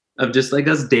video of just like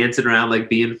us dancing around, like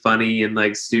being funny and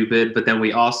like stupid. But then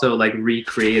we also like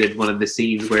recreated one of the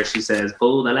scenes where she says,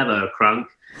 "Pull the lever, Kronk,"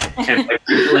 and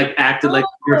like acted like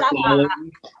you're falling.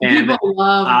 And people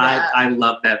love that. I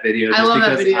love that video. I love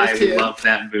that video too. I love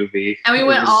that movie. And we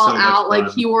went all out. Like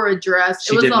he wore a dress.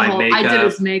 She did my makeup. I did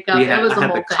his makeup. I had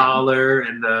the collar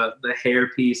and the hair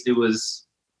piece. It was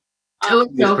so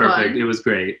perfect. Fun. It was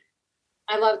great.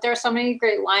 There are so many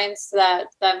great lines to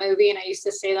that movie, and I used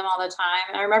to say them all the time.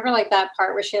 And I remember like that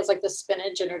part where she has like the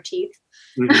spinach in her teeth.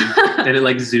 Mm-hmm. And it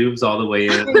like zooms all the way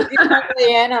in.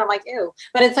 And I'm like, ew.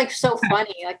 But it's like so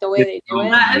funny, like the way they do it.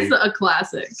 That is a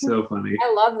classic. So funny.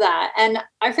 I love that. And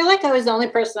I feel like I was the only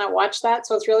person that watched that.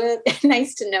 So it's really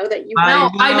nice to know that you know.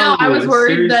 I know. I was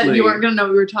worried that you weren't going to know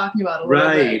what we were talking about a little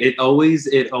bit. Right. It always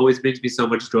brings me so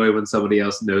much joy when somebody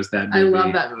else knows that movie. I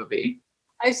love that movie.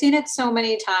 I've seen it so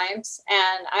many times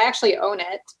and I actually own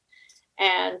it.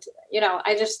 And,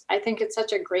 I think it's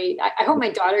such a great, I hope my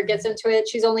daughter gets into it.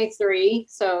 She's only 3,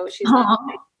 so she's not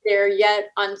there yet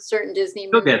on certain Disney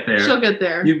movies. She'll get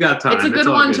there. You've got time. It's a good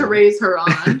one to raise her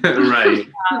on. Right.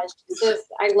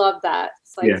 I love that.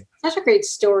 It's like such a great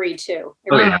story too.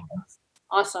 It really is.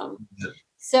 Awesome. Yeah.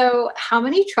 So how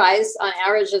many tries on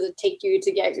average does it take you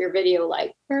to get your video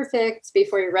like perfect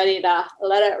before you're ready to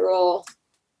let it roll?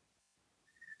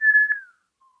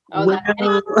 Oh,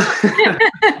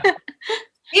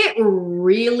 it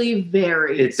really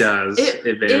varies. It does.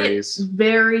 It varies. It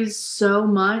varies so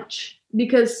much.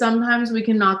 because sometimes we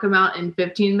can knock them out in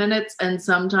 15 minutes and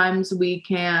sometimes we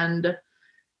can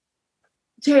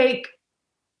take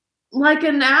like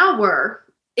an hour.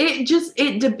 It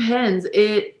depends.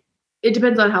 It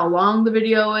depends on how long the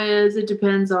video is. It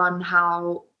depends on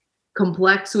how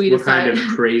complex we decide. What kind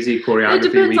of crazy choreography it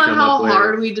depends we on come how up with.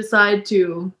 hard we decide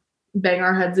to bang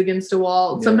our heads against a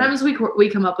wall. Yeah. Sometimes we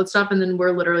come up with stuff and then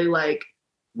we're literally like,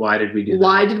 why did we do that?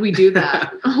 Why did we do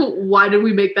that? Why did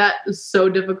we make that so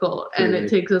difficult? And Really? it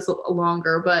takes us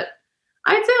longer. But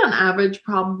I'd say on average,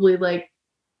 probably like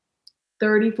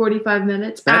 30, 45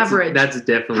 minutes. Average. That's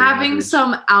definitely having average.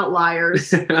 some outliers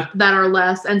that are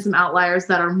less and some outliers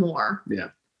that are more. Yeah.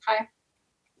 Okay.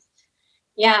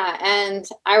 Yeah, and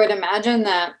I would imagine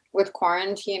that with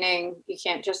quarantining, you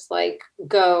can't just like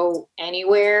go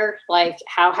anywhere. Like,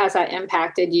 how has that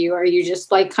impacted you? Are you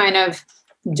just like kind of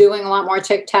doing a lot more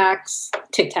TikToks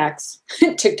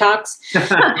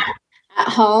at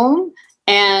home?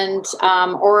 And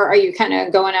or are you kind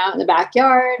of going out in the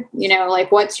backyard? You know,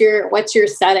 like what's your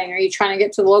setting? Are you trying to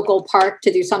get to the local park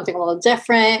to do something a little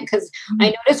different? Because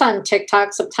I notice on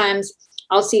TikTok sometimes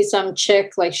I'll see some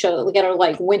chick like get her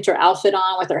like winter outfit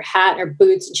on with her hat and her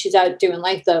boots, and she's out doing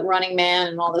like the Running Man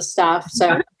and all this stuff.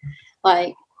 So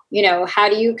like, you know, how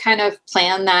do you kind of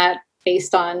plan that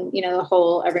based on, you know, the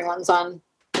whole everyone's on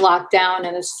lockdown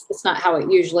and it's not how it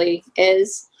usually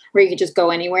is, where you could just go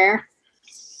anywhere?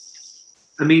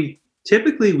 I mean,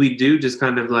 typically we do just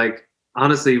kind of like,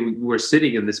 honestly, we're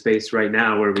sitting in the space right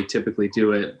now where we typically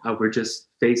do it. We're just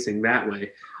facing that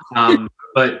way.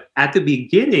 But at the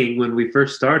beginning, when we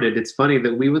first started, it's funny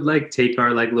that we would like take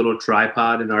our like little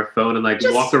tripod and our phone and like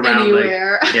Just walk around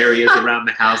anywhere. like areas around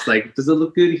the house. Like, does it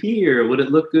look good here? Would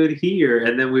it look good here?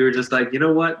 And then we were just like, you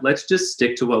know what? Let's just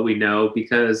stick to what we know,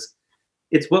 because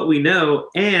it's what we know,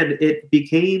 and it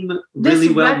became really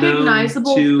this well known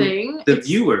recognizable to thing, the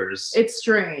viewers. It's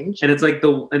strange. And it's like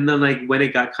and then like when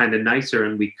it got kind of nicer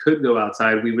and we could go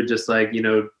outside, we would just like, you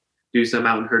know, do some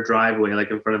out in her driveway, like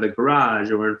in front of the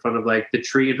garage or in front of like the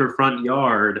tree in her front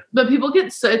yard. But people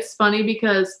it's funny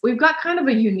because we've got kind of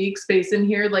a unique space in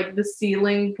here. Like the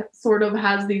ceiling sort of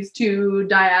has these two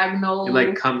diagonal. It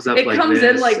like comes up. It like comes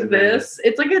this, in like this.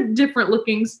 It's like a different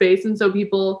looking space, and so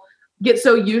people get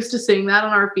so used to seeing that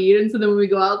on our feed, and so then when we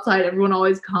go outside, everyone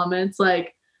always comments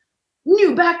like,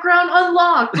 new background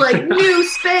unlocked, like new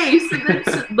space. And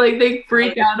it's like they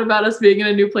freak out about us being in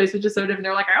a new place, which is so different.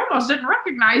 They're like, I almost didn't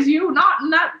recognize you, not in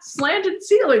that slanted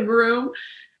ceiling room.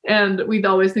 And we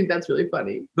always think that's really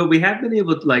funny. But we have been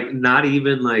able to, like, not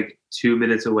even like 2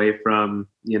 minutes away from,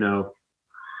 you know,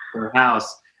 our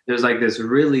house, there's like this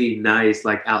really nice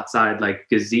like outside like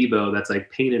gazebo that's like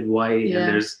painted white. Yeah.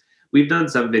 And we've done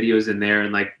some videos in there,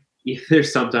 and like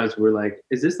there's sometimes we're like,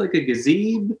 is this like a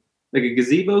gazebo? Like a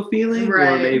gazebo feeling,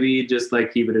 right. Or maybe just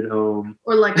like keep it at home,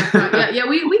 or like we get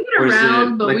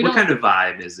around, but like, we what don't. Kind of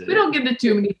vibe is it? We don't get to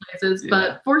too many places,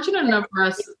 but fortunate enough for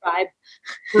us, Vibe.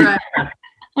 Right?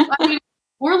 I mean,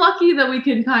 we're lucky that we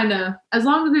can kind of, as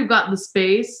long as we've got the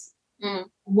space.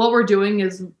 What we're doing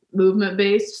is movement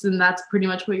based, and that's pretty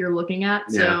much what you're looking at.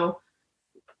 Yeah. So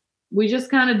we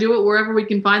just kind of do it wherever we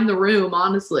can find the room.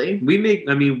 Honestly,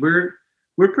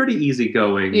 we're pretty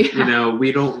easygoing. Yeah. You know,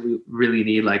 we don't really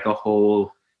need like a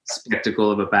whole spectacle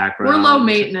of a background. We're low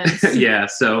maintenance. Yeah,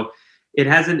 so it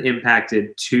hasn't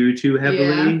impacted too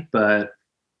heavily, but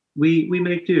we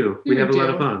make do. We have a lot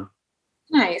of fun.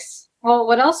 Nice. Well,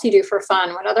 what else do you do for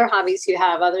fun? What other hobbies do you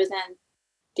have other than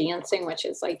dancing, which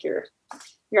is like your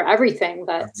everything?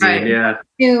 But right. Yeah.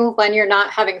 You when you're not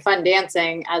having fun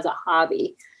dancing as a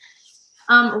hobby.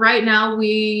 Right now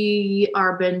we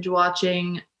are binge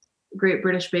watching Great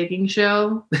British Baking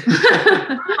Show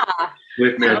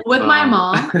with my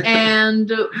mom, and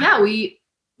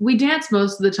we dance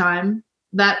most of the time.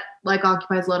 That like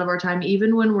occupies a lot of our time,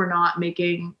 even when we're not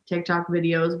making TikTok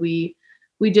videos. We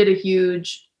did a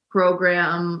huge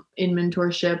program in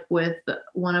mentorship with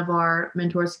one of our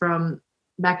mentors from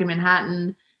back in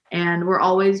Manhattan, and we're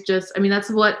always just, I mean,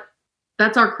 that's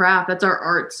our craft, that's our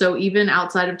art. So even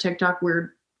outside of TikTok,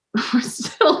 we're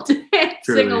still dancing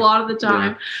Truly. A lot of the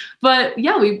time. Yeah. But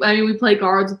yeah, we play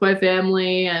cards with my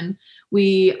family, and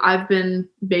I've been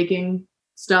baking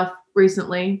stuff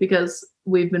recently because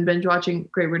we've been binge watching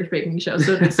Great British Baking Show.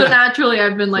 So naturally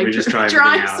I've been like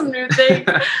trying some new things.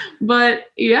 But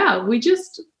yeah, we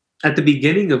just at the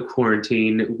beginning of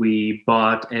quarantine, we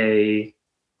bought a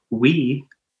Wii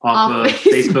off of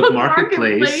Facebook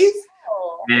Marketplace.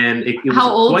 And it was How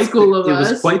old quite school of it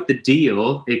was us. quite the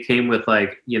deal. It came with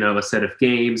like, a set of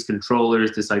games,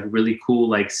 controllers, this like really cool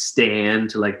like stand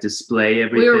to like display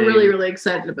everything. We were really, really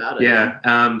excited about it.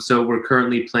 Yeah. So we're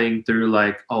currently playing through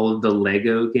like all of the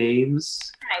Lego games.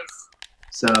 Nice.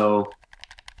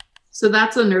 So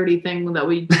that's a nerdy thing that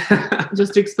we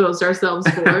just exposed ourselves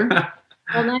for.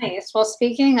 Well, nice. Well,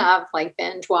 speaking of like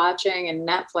binge watching and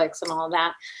Netflix and all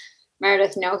that,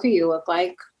 Meredith, know who you look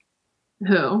like?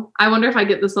 Who? I wonder if I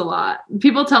get this a lot.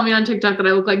 People tell me on TikTok that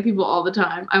I look like people all the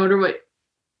time. I wonder what.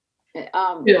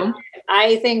 Who?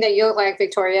 I think that you look like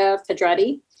Victoria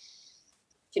Pedretti. Do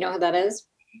you know who that is?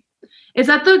 Is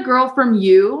that the girl from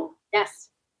You? Yes.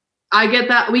 I get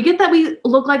that. We get that we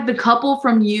look like the couple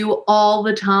from You all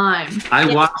the time.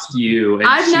 I watched You. And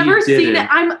I've never seen it.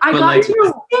 I got like,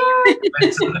 to.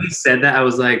 When somebody said that, I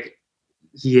was like,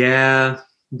 yeah,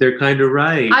 they're kind of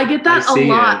right. I get that a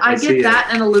lot. I get that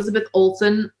and Elizabeth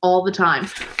Olsen all the time.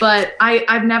 But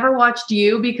I've never watched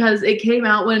You because it came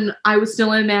out when I was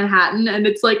still in Manhattan, and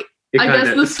it's like, I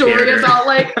guess the story about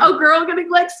like a girl getting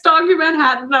like stalked in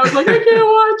Manhattan. And I was like, I can't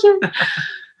watch it.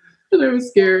 And I was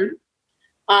scared.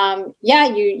 Yeah,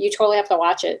 you totally have to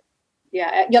watch it.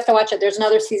 Yeah, you have to watch it. There's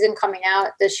another season coming out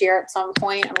this year at some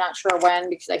point. I'm not sure when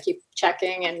because I keep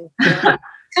checking and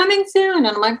coming soon. And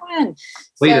I'm like, when?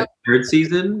 Wait, So, a third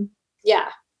season? Yeah.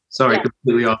 Sorry, Yeah.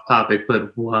 completely off topic,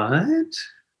 but what?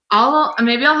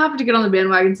 Maybe I'll have to get on the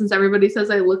bandwagon since everybody says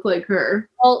I look like her.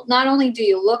 Well, not only do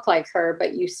you look like her,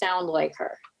 but you sound like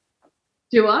her.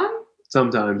 Do I?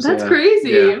 Sometimes. That's yeah. crazy.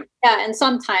 Yeah. Yeah, and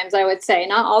sometimes I would say,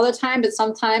 not all the time, but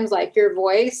sometimes like your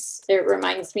voice, it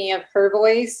reminds me of her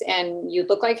voice and you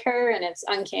look like her and it's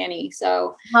uncanny.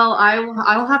 So Well,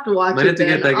 I'll have to watch Might it. have to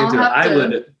get back into it. I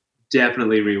would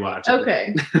definitely rewatch it.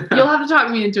 Okay. You'll have to talk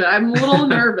me into it. I'm a little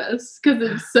nervous because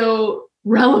it's so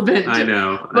relevant. I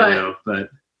know, but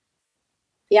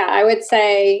yeah, I would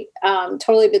say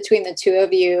totally between the two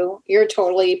of you, you're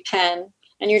totally Penn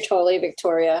and you're totally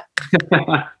Victoria.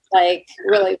 Like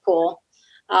really cool.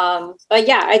 But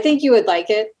yeah, I think you would like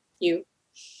it. You.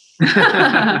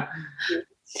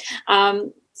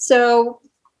 So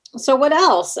what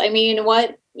else? I mean,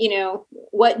 what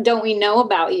don't we know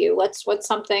about you? What's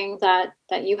something that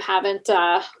you haven't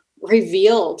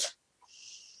revealed?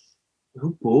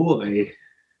 Oh boy.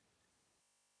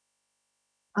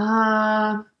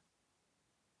 I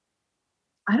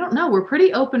don't know. We're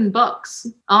pretty open books,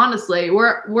 honestly. We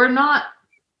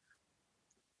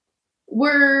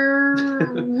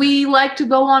like to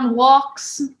go on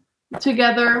walks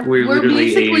together. We're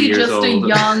basically just a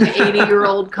young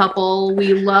 80-year-old couple.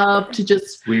 We love to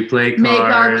just we play cards. Make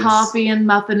our coffee and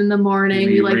muffin in the morning.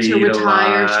 We like to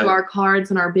retire to our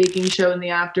cards and our baking show in the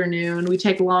afternoon. We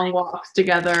take long walks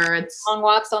together. It's long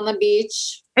walks on the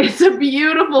beach. It's a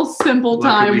beautiful, simple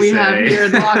time we have here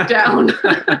in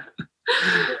lockdown.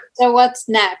 So what's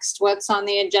next? What's on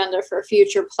the agenda for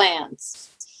future plans?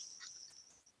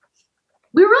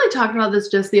 We were really talking about this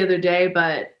just the other day,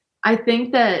 but I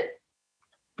think that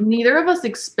neither of us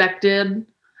expected.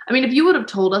 I mean, if you would have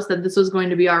told us that this was going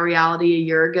to be our reality a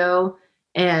year ago,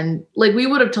 and like we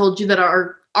would have told you that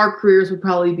our careers would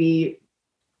probably be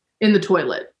in the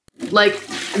toilet. Like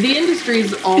the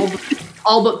industry's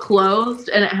all but closed,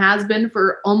 and it has been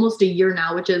for almost a year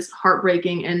now, which is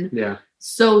heartbreaking and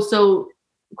so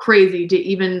crazy to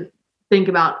even think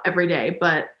about every day.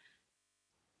 But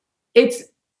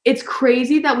it's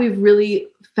crazy that we've really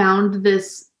found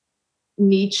this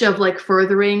niche of like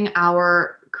furthering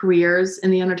our careers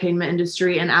in the entertainment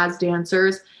industry and as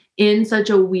dancers in such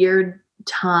a weird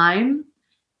time.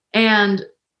 And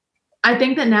I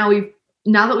think that now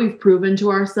that we've proven to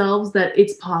ourselves that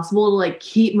it's possible to like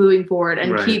keep moving forward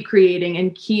and keep creating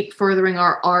and keep furthering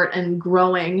our art and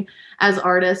growing as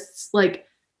artists. Like,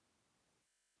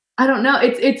 I don't know.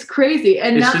 It's crazy.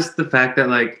 And it's just the fact that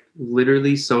like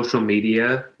literally social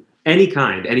media, any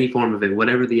form of it,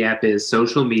 whatever the app is,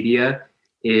 social media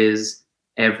is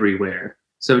everywhere.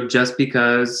 So just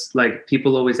because like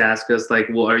people always ask us like,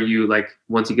 well, are you like,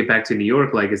 once you get back to New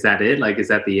York, like, is that it? Like, is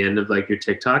that the end of like your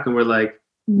TikTok? And we're like,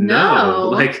 no.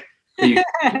 Like,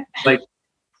 like,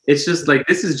 it's just like,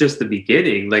 this is just the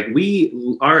beginning. Like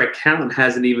our account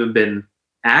hasn't even been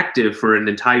active for an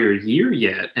entire year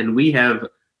yet. And we have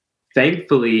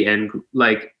thankfully and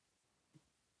like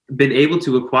been able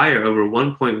to acquire over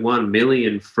 1.1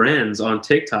 million friends on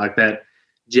TikTok that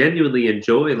genuinely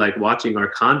enjoy like watching our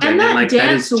content. And like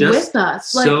that is just with us.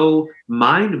 so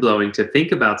mind-blowing to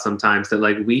think about sometimes that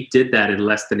like we did that in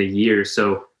less than a year.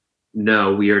 So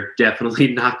no, we are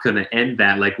definitely not going to end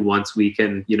that like once we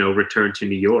can, return to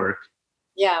New York.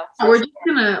 Yeah.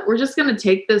 We're just gonna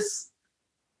take this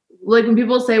like when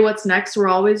people say what's next, we're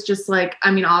always just like,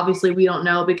 I mean, obviously we don't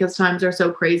know because times are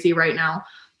so crazy right now.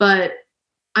 But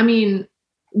I mean,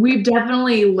 we've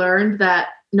definitely learned that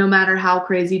no matter how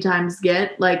crazy times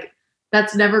get, like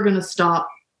that's never going to stop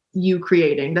you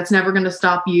creating. That's never going to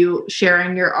stop you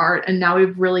sharing your art. And now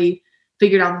we've really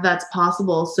figured out that that's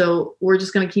possible. So we're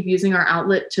just going to keep using our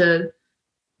outlet to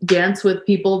dance with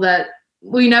people that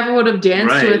we never would have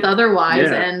danced with otherwise.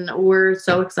 Yeah. And we're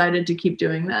so excited to keep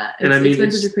doing that. And I mean, it's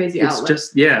been such a crazy outlet.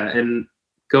 Just, yeah. And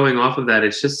going off of that,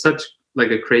 it's just such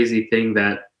like a crazy thing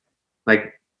that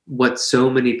like what so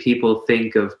many people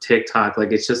think of TikTok.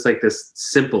 Like it's just like this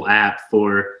simple app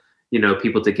for, you know,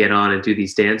 people to get on and do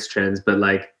these dance trends. But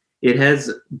like it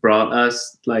has brought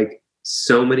us like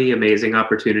so many amazing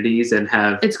opportunities and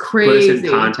have it's crazy. Put us in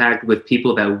contact with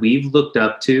people that we've looked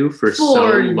up to for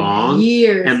so long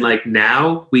years. And like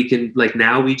now we can like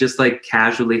now we just like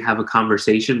casually have a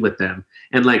conversation with them,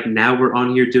 and like now we're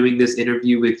on here doing this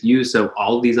interview with you so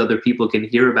all these other people can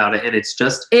hear about it, and it's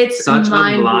such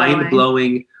a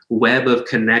mind-blowing web of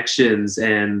connections,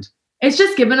 and it's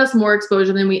just given us more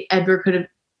exposure than we ever could have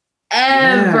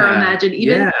imagined.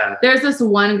 Even there's this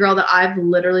one girl that I've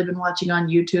literally been watching on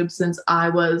YouTube since I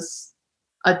was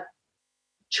a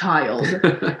child.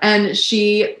 And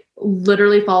she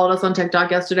literally followed us on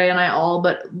TikTok yesterday, and I all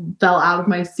but fell out of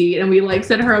my seat, and we like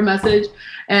sent her a message,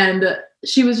 and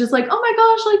she was just like, oh my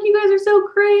gosh, like you guys are so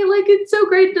great, like it's so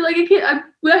great to, like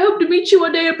I hope to meet you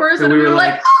one day in person. And we were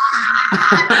like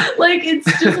like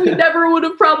it's just we never would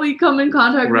have probably come in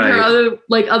contact with her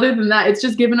other than that. It's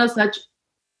just given us such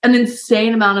an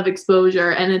insane amount of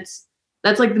exposure, and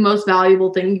that's like the most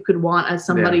valuable thing you could want as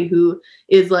somebody who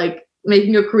is like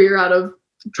making a career out of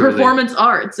performance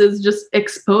arts, is just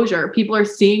exposure. People are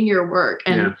seeing your work,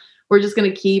 and we're just going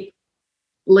to keep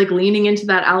like leaning into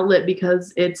that outlet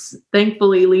because it's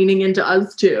thankfully leaning into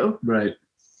us too. Right.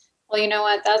 Well, you know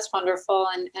what? That's wonderful.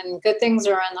 And good things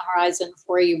are on the horizon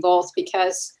for you both,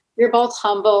 because you're both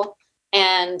humble.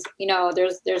 And, you know,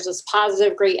 there's this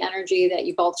positive, great energy that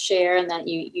you both share, and that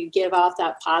you give off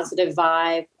that positive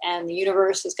vibe, and the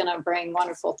universe is going to bring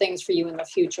wonderful things for you in the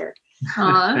future.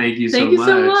 Thank you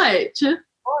so much. Of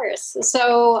course.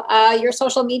 So your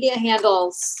social media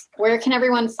handles, where can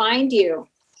everyone find you?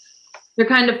 They're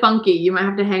kind of funky. You might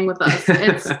have to hang with us.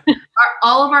 It's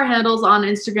all of our handles on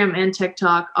Instagram and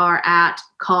TikTok are at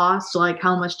cost, like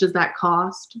how much does that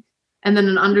cost? And then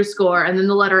an underscore, and then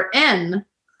the letter N,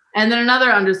 and then another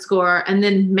underscore, and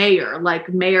then mayor, like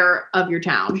mayor of your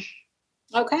town.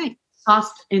 Okay.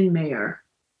 Cost in mayor.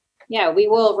 Yeah, we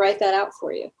will write that out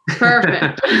for you.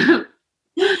 Perfect.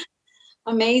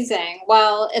 Amazing.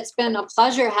 Well, it's been a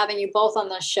pleasure having you both on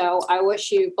the show. I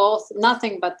wish you both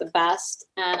nothing but the best,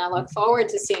 and I look forward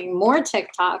to seeing more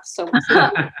TikToks. So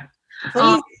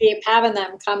please keep having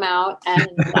them come out. And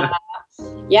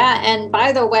and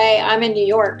by the way, I'm in New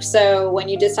York, so when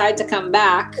you decide to come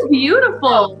back,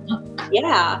 beautiful.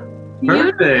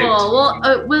 Perfect.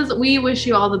 Well, we wish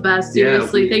you all the best.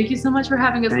 Seriously, thank you so much for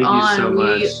having us on.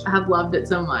 We have loved it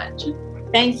so much.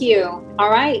 Thank you. All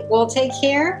right. Well, take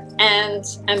care and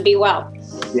be well.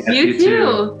 Yeah, you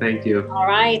too. Thank you. All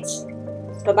right.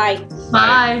 Bye-bye.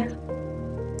 Bye.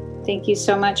 Thank you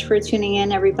so much for tuning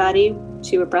in, everybody,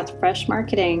 to A Breath of Fresh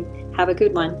Marketing. Have a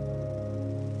good one.